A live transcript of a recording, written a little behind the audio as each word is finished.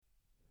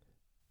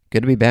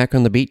Good to be back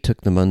on the beat.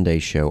 Took the Monday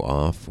show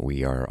off.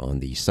 We are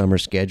on the summer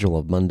schedule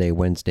of Monday,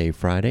 Wednesday,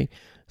 Friday.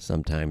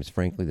 Sometimes,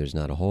 frankly, there's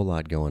not a whole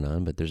lot going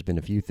on, but there's been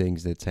a few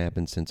things that's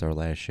happened since our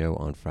last show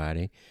on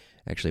Friday.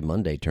 Actually,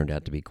 Monday turned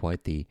out to be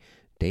quite the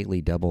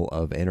daily double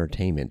of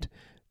entertainment.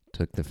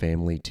 Took the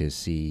family to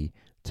see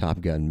Top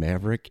Gun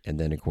Maverick, and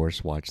then, of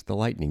course, watched the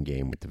Lightning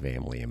game with the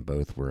family, and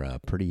both were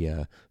pretty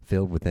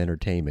filled with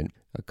entertainment.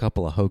 A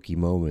couple of hokey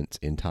moments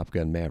in Top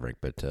Gun Maverick,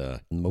 but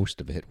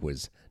most of it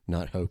was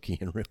not hokey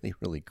and really,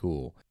 really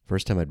cool.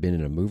 First time I'd been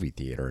in a movie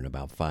theater in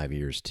about 5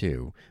 years,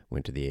 too.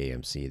 Went to the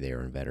AMC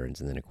there in Veterans,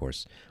 and then, of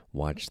course,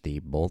 watched the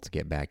Bolts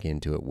get back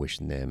into it,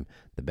 wishing them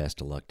the best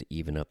of luck to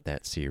even up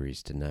that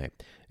series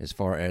tonight. As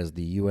far as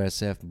the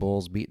USF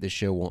Bulls beat, the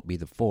show won't be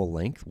the full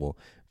length. We'll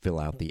fill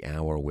out the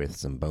hour with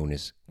some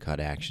bonus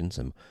cut action,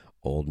 some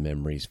old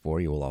memories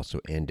for you. We'll also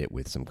end it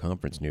with some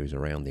conference news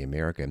around the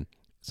American.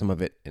 Some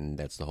of it, and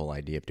that's the whole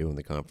idea of doing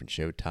the conference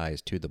show,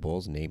 ties to the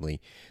Bulls, namely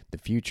the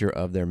future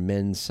of their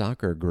men's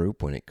soccer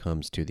group when it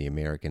comes to the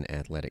American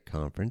Athletic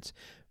Conference.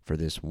 For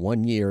this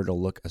 1 year,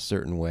 it'll look a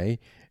certain way,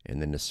 and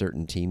then a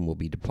certain team will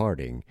be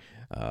departing.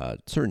 A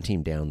certain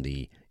team down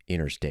the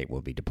interstate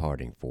will be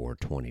departing for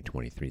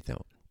 2023,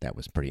 though. That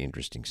was pretty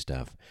interesting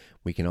stuff.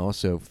 We can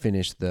also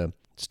finish the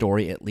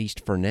story, at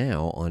least for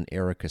now, on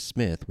Erica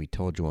Smith. We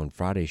told you on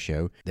Friday's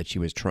show that she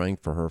was trying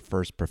for her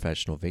first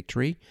professional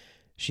victory.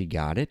 She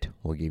got it.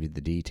 We'll give you the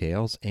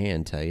details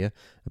and tell you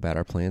about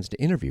our plans to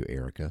interview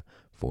Erica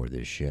for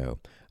this show.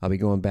 I'll be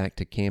going back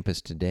to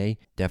campus today.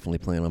 Definitely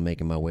plan on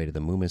making my way to the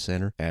Muma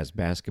Center as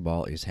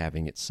basketball is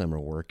having its summer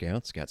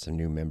workouts. Got some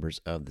new members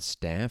of the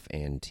staff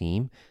and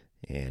team.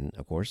 And,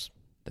 of course,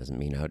 doesn't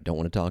mean I don't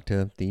want to talk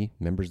to the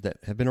members that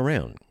have been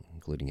around,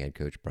 including head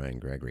coach Brian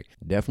Gregory.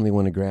 Definitely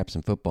want to grab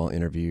some football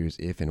interviews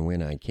if and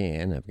when I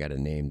can. I've got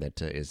a name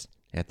that is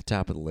at the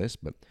top of the list,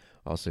 but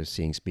also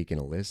seeing, speaking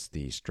of lists,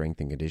 the strength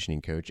and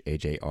conditioning coach,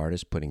 A.J.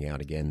 Artis, putting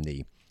out again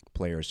the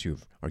players who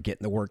are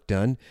getting the work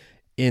done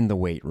in the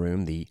weight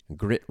room, the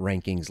grit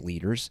rankings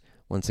leaders.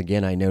 Once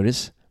again, I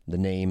notice the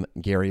name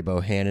Gary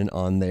Bohannon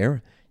on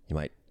there. You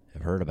might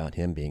have heard about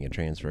him being a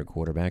transfer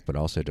quarterback, but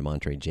also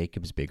DeMontre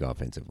Jacobs, big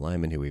offensive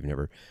lineman who we've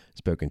never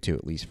spoken to,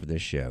 at least for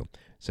this show.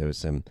 So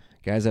some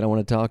guys that I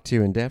want to talk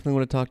to, and definitely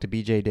want to talk to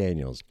B.J.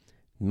 Daniels.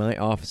 My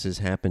offices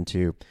happen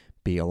to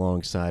be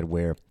alongside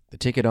where the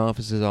ticket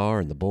offices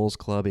are and the Bulls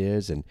Club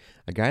is, and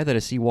a guy that I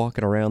see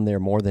walking around there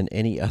more than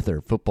any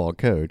other football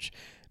coach,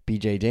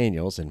 B.J.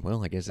 Daniels, and,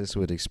 well, I guess this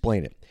would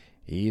explain it.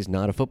 He's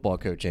not a football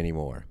coach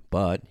anymore,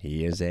 but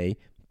he is a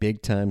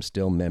big-time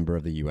still member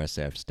of the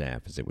USF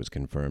staff, as it was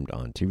confirmed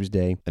on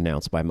Tuesday.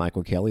 Announced by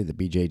Michael Kelly that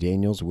B.J.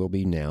 Daniels will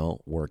be now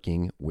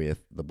working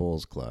with the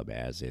Bulls Club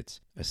as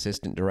its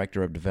Assistant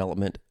Director of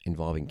Development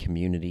involving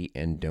community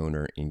and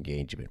donor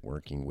engagement,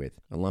 working with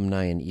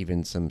alumni and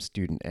even some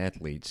student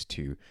athletes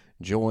to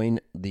join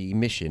the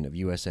mission of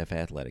USF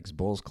Athletics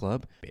Bulls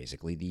Club,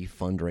 basically the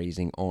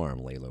fundraising arm.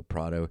 Lalo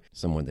Prado,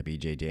 someone that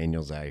B.J.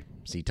 Daniels I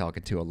see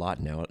talking to a lot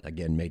now,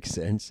 again makes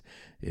sense,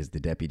 is the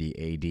Deputy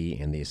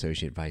AD and the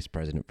Associate Vice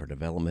President for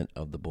Development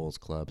of the Bulls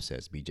Club,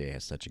 says B.J.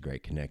 has such a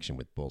great connection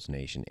with Bulls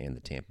Nation and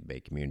the Tampa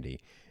Bay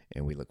community,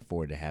 and we look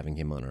forward to having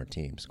him on our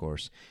teams. Of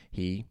course,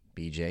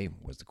 BJ,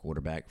 was the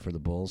quarterback for the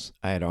Bulls.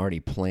 I had already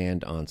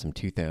planned on some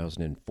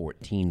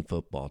 2014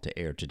 football to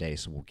air today,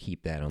 so we'll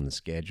keep that on the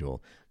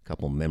schedule. A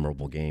couple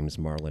memorable games,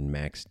 Marlon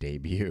Mack's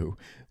debut,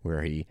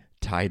 where he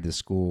tied the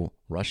school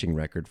rushing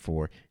record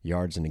for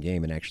yards in a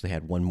game and actually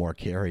had one more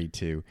carry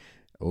to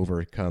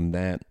overcome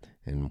that.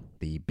 And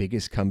the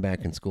biggest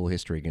comeback in school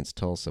history against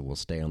Tulsa will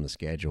stay on the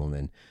schedule. And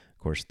then,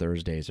 of course,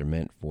 Thursdays are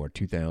meant for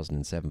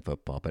 2007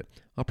 football. But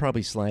I'll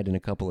probably slide in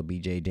a couple of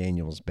B.J.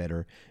 Daniels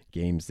better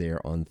games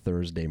there on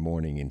Thursday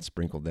morning and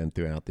sprinkle them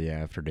throughout the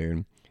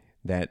afternoon.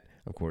 That,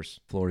 of course,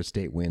 Florida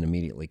State win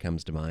immediately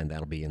comes to mind.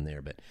 That'll be in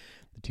there. But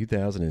the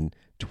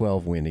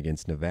 2012 win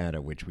against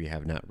Nevada, which we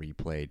have not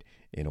replayed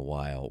in a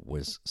while,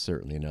 was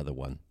certainly another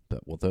one.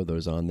 But we'll throw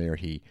those on there.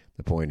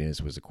 The point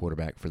is, was a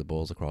quarterback for the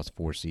Bulls across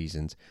 4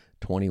 seasons,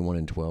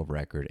 21-12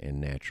 record, and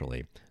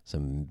naturally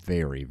some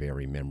very,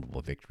 very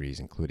memorable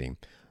victories, including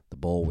the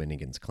bowl win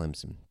against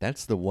Clemson.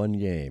 That's the one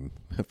game,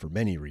 for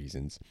many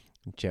reasons,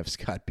 Jeff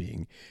Scott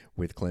being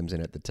with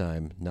Clemson at the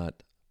time,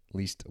 not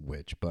least of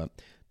which, but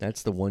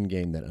that's the one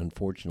game that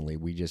unfortunately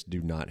we just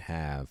do not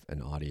have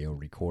an audio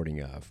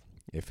recording of.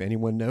 If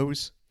anyone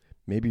knows,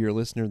 maybe you're a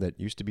listener that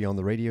used to be on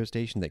the radio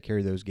station that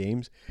carried those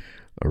games,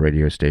 a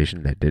radio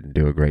station that didn't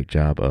do a great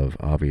job of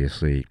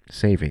obviously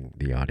saving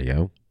the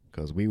audio,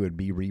 because we would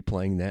be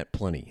replaying that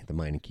plenty, the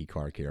Meineke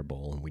Car Care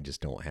Bowl, and we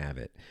just don't have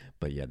it.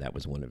 But yeah, that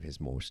was one of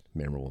his most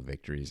memorable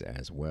victories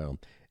as well.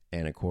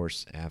 And of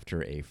course,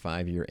 after a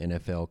 5-year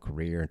NFL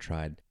career and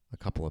tried a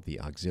couple of the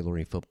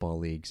auxiliary football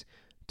leagues,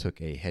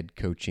 took a head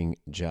coaching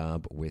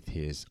job with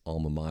his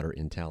alma mater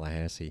in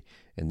Tallahassee,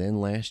 and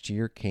then last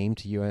year came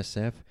to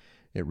USF.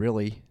 It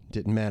really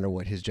didn't matter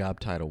what his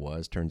job title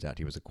was. Turns out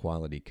he was a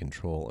quality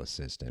control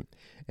assistant,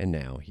 and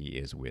now he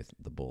is with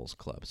the Bulls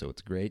Club. So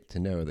it's great to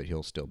know that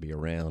he'll still be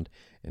around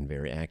and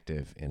very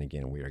active. And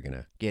again, we are going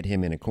to get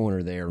him in a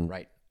corner there and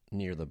right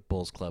near the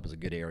Bulls Club is a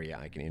good area,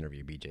 I can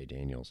interview BJ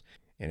Daniels.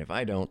 And if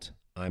I don't,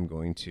 I'm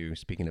going to,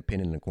 speaking of pin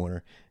in the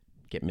corner,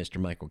 get Mr.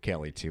 Michael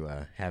Kelly to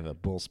have a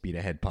Bull Speed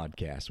Ahead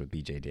podcast with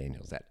BJ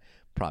Daniels. That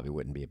probably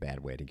wouldn't be a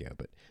bad way to go,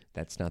 but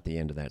that's not the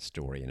end of that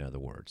story, in other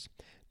words.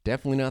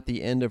 Definitely not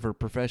the end of her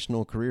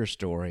professional career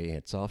story.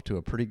 It's off to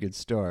a pretty good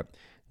start.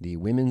 The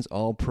Women's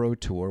All-Pro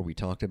Tour, we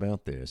talked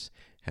about this,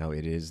 how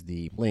it is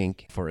the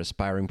link for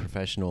aspiring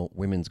professional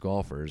women's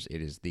golfers.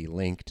 It is the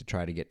link to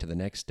try to get to the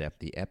next step,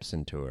 the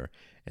Epson Tour.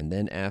 And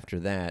then after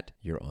that,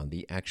 you're on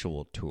the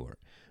actual tour.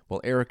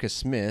 Well, Erica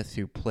Smith,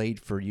 who played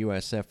for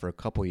USF for a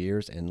couple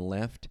years and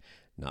left,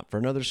 not for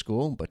another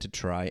school, but to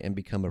try and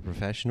become a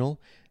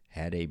professional,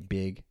 had a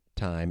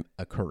big-time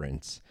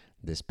occurrence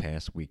this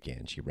past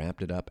weekend. She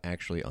wrapped it up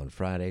actually on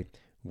Friday,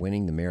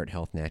 winning the Merit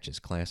Health Natchez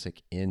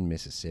Classic in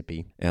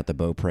Mississippi at the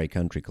Beaupre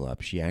Country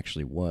Club. She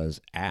actually was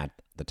at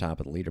the top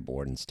of the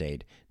leaderboard and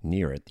stayed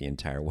near it the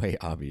entire way,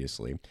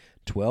 obviously.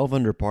 12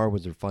 under par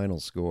was her final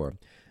score,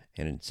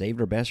 and it saved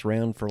her best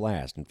round for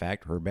last. In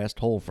fact, her best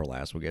hole for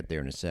last. We'll get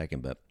there in a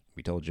second, but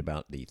we told you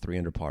about the 3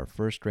 under par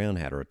first round,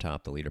 had her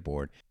atop the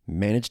leaderboard.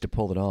 Managed to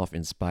pull it off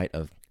in spite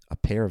of a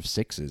pair of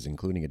sixes,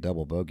 including a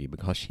double bogey,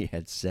 because she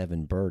had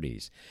 7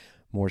 birdies.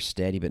 More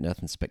steady, but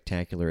nothing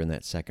spectacular in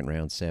that second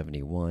round,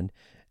 71.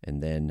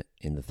 And then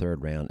in the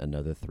third round,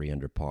 another 3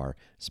 under par,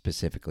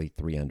 specifically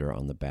 3 under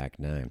on the back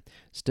 9.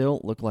 Still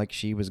looked like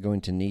she was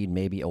going to need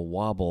maybe a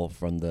wobble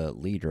from the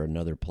leader,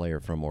 another player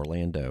from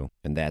Orlando.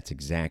 And that's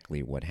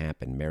exactly what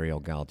happened.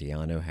 Mariel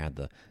Galdiano had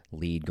the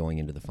lead going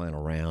into the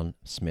final round.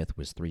 Smith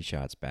was 3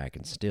 shots back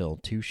and still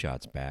 2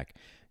 shots back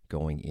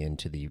going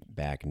into the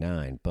back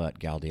 9. But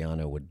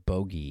Galdiano would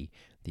bogey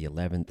the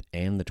 11th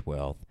and the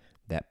 12th.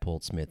 That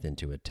pulled Smith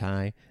into a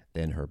tie.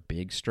 Then her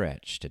big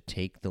stretch to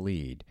take the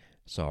lead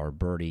saw her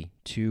birdie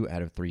 2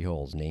 out of 3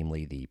 holes,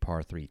 namely the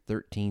par 3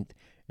 13th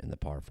and the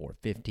par 4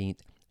 15th.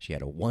 She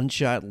had a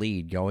 1-shot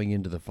lead going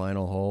into the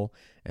final hole.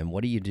 And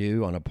what do you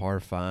do on a par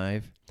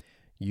 5?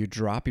 You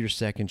drop your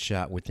second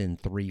shot within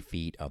 3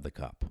 feet of the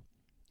cup,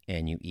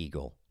 and you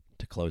eagle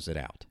to close it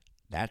out.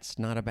 That's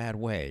not a bad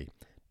way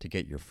to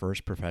get your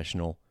first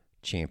professional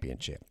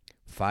championship.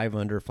 5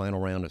 under, final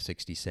round of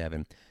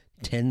 67.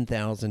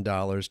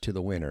 $10,000 to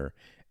the winner,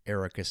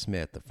 Erica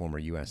Smith, the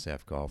former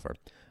USF golfer,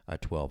 a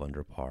 12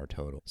 under par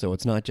total. So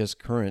it's not just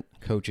current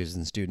coaches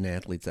and student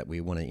athletes that we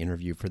want to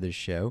interview for this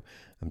show.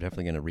 I'm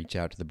definitely going to reach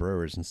out to the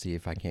Brewers and see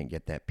if I can't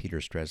get that Peter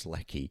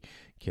Strzelecki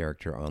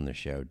character on the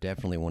show.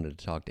 Definitely wanted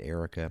to talk to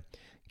Erica.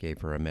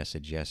 Gave her a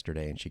message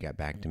yesterday, and she got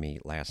back to me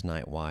last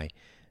night. Why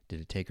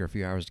did it take her a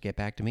few hours to get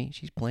back to me?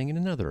 She's playing in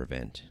another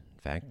event. In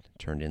fact,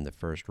 turned in the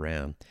first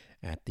round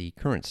at the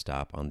current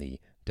stop on the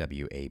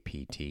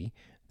WAPT.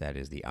 That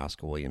is the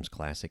Oscar Williams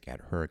Classic at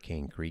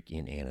Hurricane Creek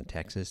in Anna,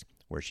 Texas,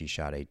 where she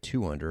shot a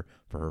 2 under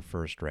for her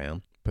first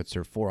round. Puts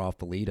her 4 off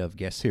the lead of,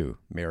 guess who?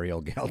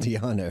 Mariel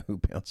Galdiano, who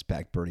bounced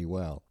back pretty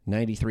well.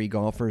 93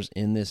 golfers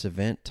in this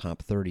event.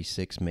 Top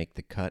 36 make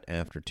the cut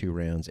after 2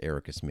 rounds.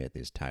 Erica Smith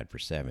is tied for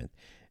 7th.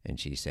 And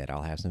she said,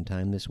 I'll have some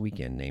time this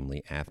weekend,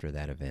 namely after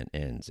that event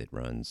ends. It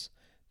runs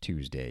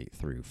Tuesday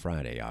through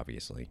Friday,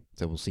 obviously.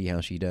 So we'll see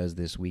how she does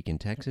this week in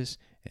Texas.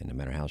 And no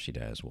matter how she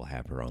does, we'll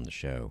have her on the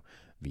show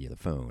via the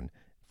phone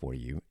for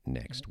you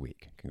next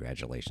week.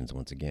 Congratulations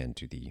once again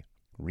to the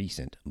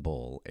recent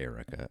Bull,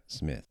 Erica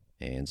Smith.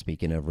 And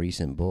speaking of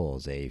recent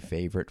Bulls, a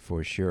favorite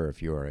for sure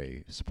if you're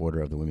a supporter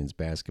of the women's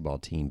basketball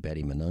team,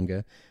 Betty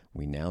Manunga.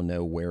 We now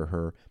know where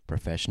her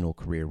professional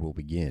career will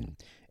begin.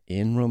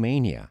 In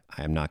Romania.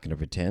 I am not going to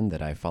pretend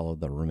that I follow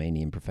the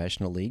Romanian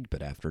Professional League,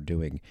 but after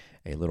doing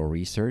a little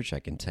research, I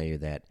can tell you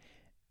that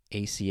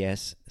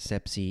ACS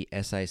Sepsi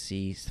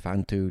SIC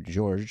Sfântu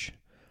George,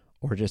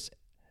 or just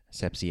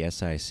Sepsi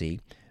SIC,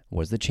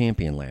 was the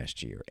champion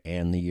last year,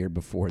 and the year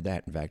before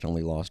that, in fact,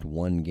 only lost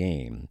 1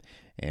 game.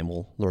 And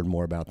we'll learn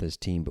more about this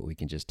team, but we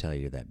can just tell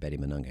you that Betty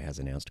Manunga has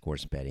announced, of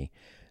course, Betty,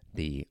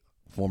 the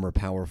former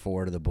power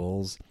forward of the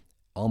Bulls,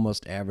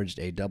 almost averaged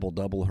a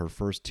double-double her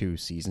first 2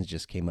 seasons,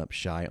 just came up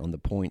shy on the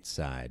points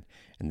side,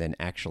 and then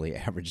actually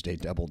averaged a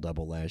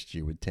double-double last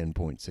year with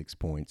 10.6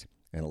 points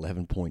and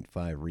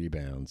 11.5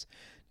 rebounds.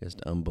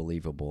 Just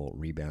unbelievable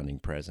rebounding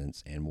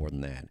presence, and more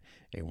than that,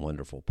 a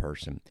wonderful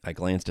person. I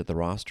glanced at the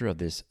roster of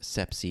this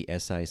Sepsi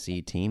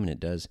SIC team, and it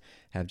does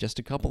have just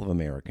a couple of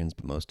Americans,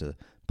 but most of the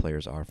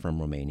players are from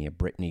Romania.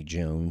 Brittany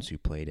Jones, who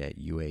played at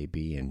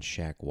UAB, and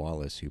Shaq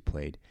Wallace, who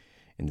played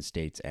in the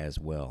States as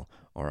well,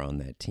 are on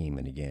that team.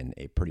 And again,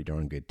 a pretty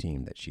darn good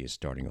team that she is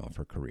starting off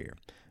her career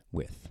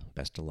with.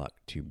 Best of luck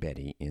to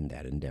Betty in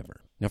that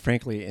endeavor. Now,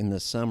 frankly, in the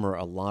summer,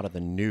 a lot of the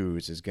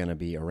news is going to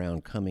be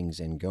around comings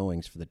and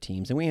goings for the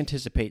teams, and we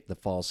anticipate the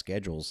fall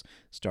schedules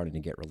starting to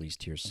get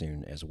released here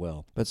soon as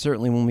well. But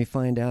certainly when we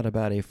find out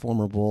about a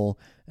former Bull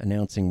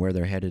announcing where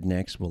they're headed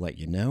next, we'll let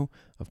you know.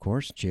 Of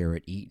course,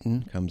 Jarrett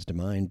Eaton comes to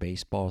mind.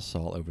 Baseball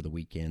saw over the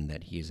weekend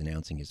that he is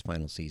announcing his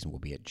final season will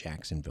be at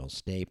Jacksonville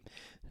State.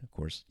 Of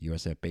course,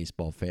 USF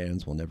baseball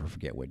fans will never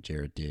forget what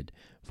Jarrett did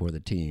for the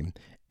team,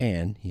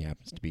 and he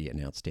happens to be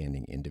an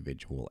outstanding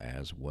individual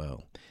as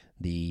well.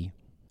 The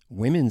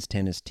women's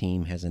tennis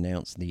team has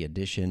announced the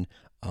addition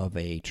of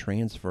a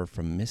transfer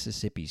from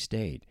Mississippi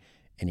State,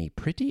 and a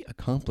pretty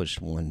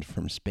accomplished one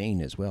from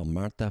Spain as well.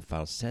 Marta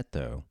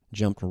Falsetto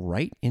jumped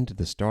right into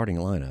the starting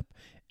lineup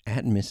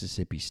at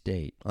Mississippi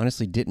State.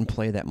 Honestly, didn't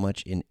play that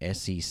much in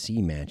SEC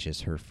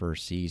matches her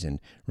first season,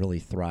 really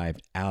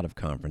thrived out of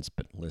conference.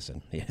 But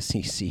listen, the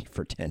SEC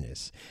for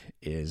tennis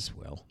is,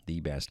 well,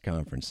 the best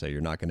conference, so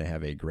you're not going to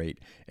have a great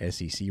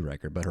SEC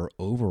record. But her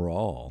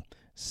overall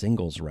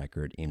singles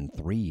record in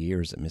 3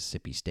 years at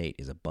Mississippi State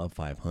is above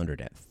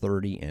 500 at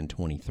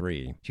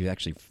 30-23. She was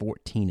actually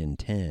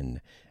 14-10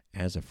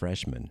 as a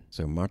freshman.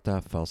 So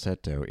Marta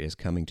Falsetto is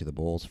coming to the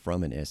Bulls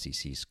from an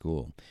SEC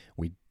school.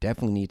 We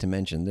definitely need to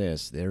mention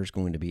this. There's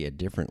going to be a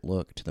different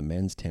look to the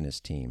men's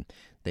tennis team.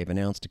 They've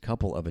announced a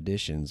couple of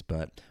additions,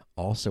 but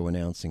also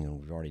announcing,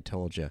 and we've already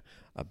told you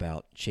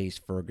about Chase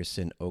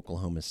Ferguson,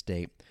 Oklahoma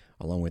State,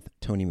 along with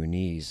Tony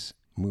Muniz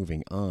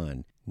moving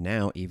on.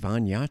 Now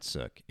Ivan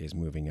Yatsuk is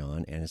moving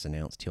on and has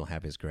announced he'll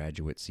have his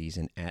graduate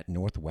season at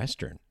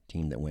Northwestern,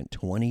 team that went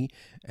 20-11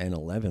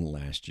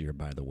 last year,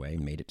 by the way,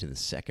 made it to the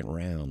second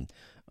round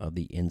of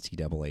the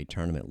NCAA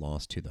tournament,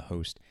 lost to the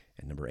host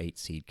and number 8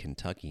 seed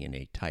Kentucky in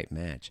a tight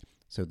match.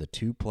 So the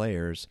two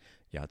players,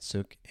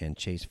 Yatsuk and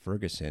Chase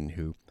Ferguson,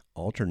 who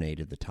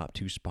alternated the top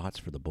 2 spots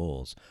for the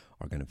Bulls,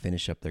 are going to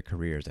finish up their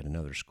careers at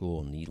another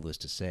school. Needless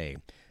to say,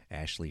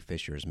 Ashley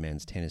Fisher's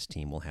men's tennis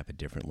team will have a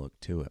different look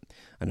to it.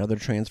 Another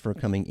transfer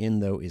coming in,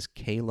 though, is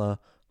Kayla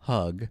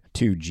Hug,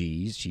 2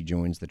 Gs. She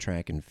joins the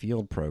track and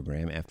field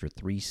program after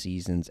 3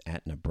 seasons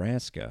at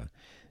Nebraska.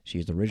 She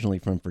is originally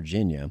from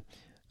Virginia.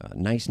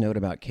 Nice note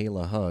about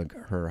Kayla Hug,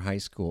 her high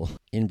school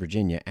in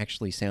Virginia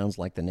actually sounds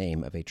like the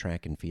name of a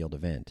track and field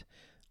event,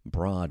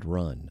 Broad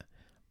Run.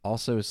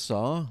 Also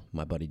saw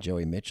my buddy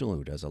Joey Mitchell,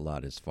 who does a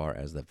lot as far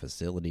as the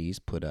facilities,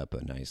 put up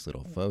a nice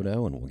little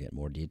photo, and we'll get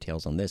more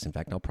details on this. In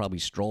fact, I'll probably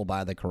stroll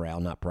by the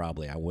corral, not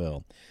probably, I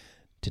will,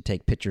 to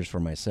take pictures for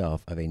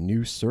myself of a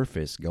new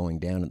surface going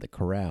down at the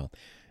corral.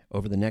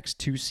 Over the next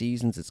 2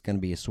 seasons, it's going to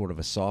be a sort of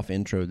a soft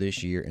intro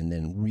this year and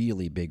then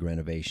really big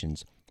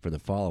renovations for the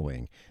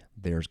following.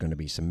 There's going to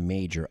be some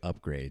major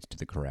upgrades to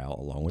the corral,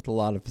 along with a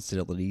lot of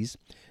facilities.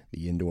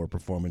 The indoor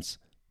performance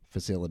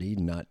facility,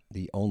 not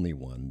the only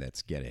one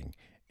that's getting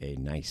a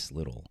nice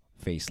little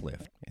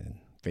facelift, and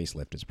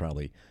facelift is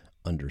probably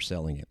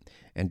underselling it.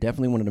 And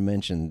definitely wanted to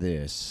mention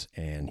this,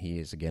 and he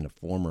is, again, a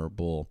former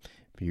Bull.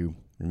 If you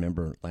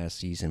remember last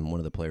season,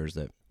 one of the players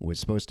that was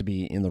supposed to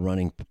be in the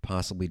running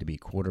possibly to be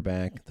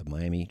quarterback, the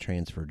Miami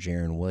transfer,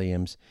 Jaron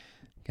Williams,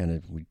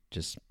 we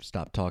just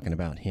stopped talking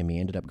about him. He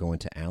ended up going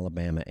to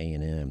Alabama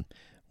A&M.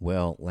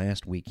 Well,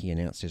 last week he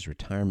announced his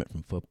retirement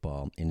from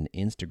football in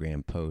an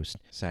Instagram post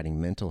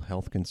citing mental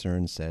health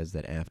concerns, says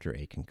that after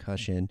a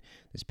concussion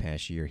this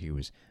past year he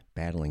was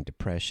battling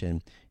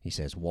depression. He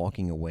says,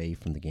 walking away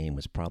from the game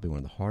was probably one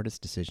of the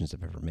hardest decisions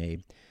I've ever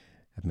made.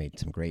 I've made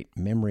some great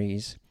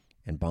memories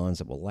and bonds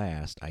that will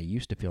last. I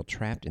used to feel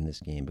trapped in this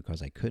game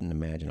because I couldn't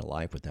imagine a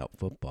life without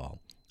football.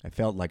 I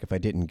felt like if I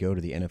didn't go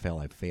to the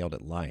NFL, I failed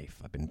at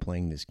life. I've been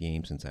playing this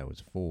game since I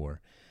was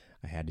 4.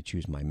 I had to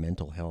choose my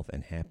mental health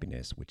and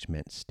happiness, which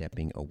meant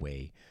stepping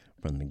away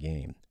from the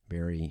game.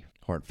 Very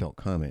heartfelt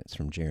comments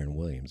from Jaron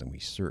Williams, and we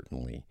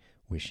certainly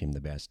wish him the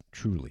best,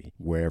 truly,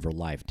 wherever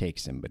life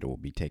takes him, but it will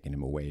be taking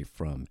him away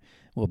from,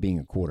 well, being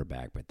a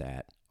quarterback, but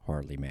that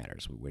hardly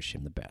matters. We wish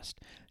him the best.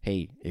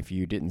 Hey, if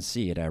you didn't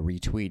see it, I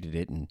retweeted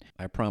it, and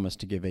I promise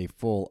to give a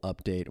full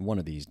update one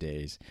of these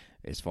days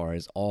as far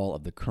as all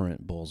of the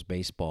current Bulls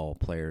baseball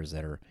players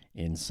that are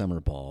in summer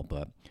ball,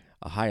 but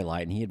a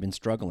highlight, and he had been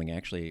struggling.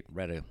 Actually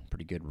read a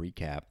pretty good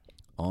recap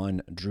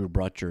on Drew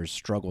Butcher's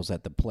struggles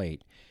at the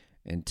plate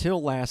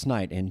until last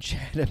night in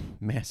Chatham,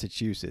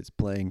 Massachusetts,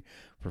 playing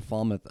for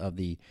Falmouth of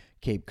the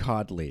Cape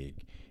Cod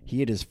League. He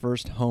hit his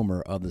first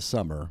homer of the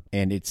summer,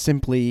 and it's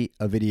simply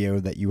a video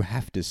that you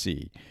have to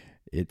see.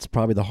 It's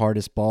probably the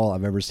hardest ball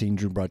I've ever seen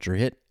Drew Butcher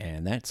hit,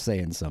 and that's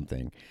saying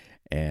something.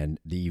 And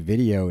the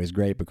video is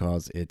great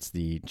because it's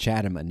the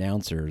Chatham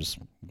announcers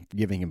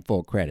giving him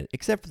full credit,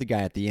 except for the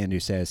guy at the end who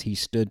says he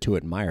stood to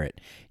admire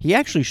it. He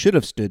actually should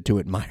have stood to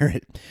admire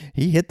it.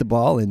 He hit the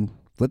ball and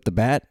flipped the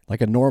bat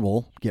like a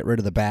normal, get rid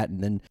of the bat,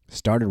 and then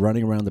started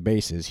running around the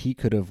bases. He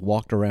could have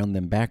walked around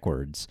them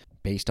backwards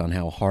based on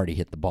how hard he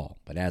hit the ball.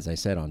 But as I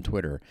said on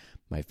Twitter,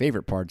 my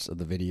favorite parts of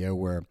the video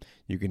where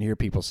you can hear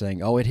people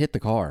saying, oh, it hit the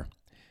car.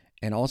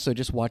 And also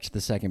just watch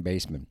the second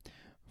baseman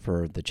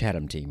for the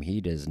Chatham team.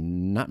 He does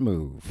not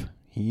move.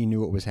 He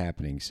knew what was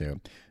happening. So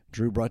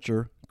Drew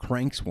Butcher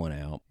cranks one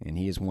out, and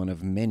he is one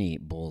of many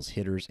Bulls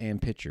hitters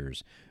and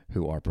pitchers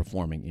who are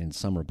performing in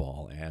summer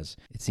ball, as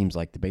it seems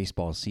like the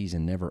baseball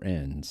season never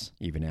ends,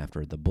 even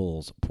after the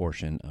Bulls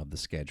portion of the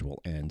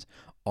schedule ends.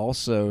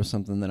 Also,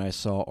 something that I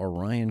saw,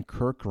 Orion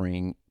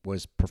Kirkring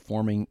was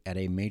performing at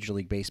a Major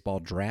League Baseball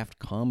draft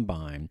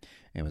combine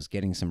and was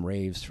getting some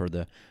raves for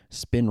the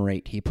spin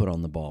rate he put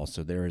on the ball.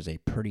 So there is a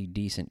pretty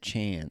decent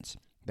chance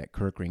that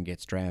Kirkring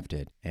gets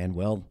drafted. And,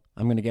 well,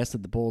 I'm going to guess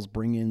that the Bulls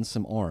bring in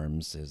some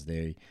arms, as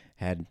they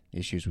had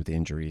issues with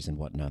injuries and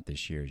whatnot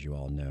this year, as you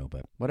all know.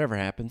 But whatever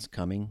happens,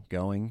 coming,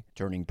 going,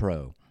 turning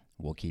pro,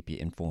 we'll keep you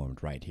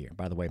informed right here.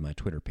 By the way, my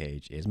Twitter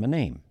page is my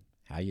name.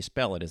 How you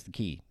spell it is the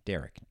key.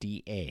 Darek,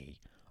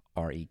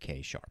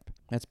 D-A-R-E-K Sharp.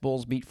 That's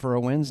Bulls Beat for a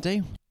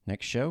Wednesday.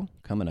 Next show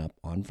coming up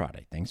on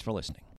Friday. Thanks for listening.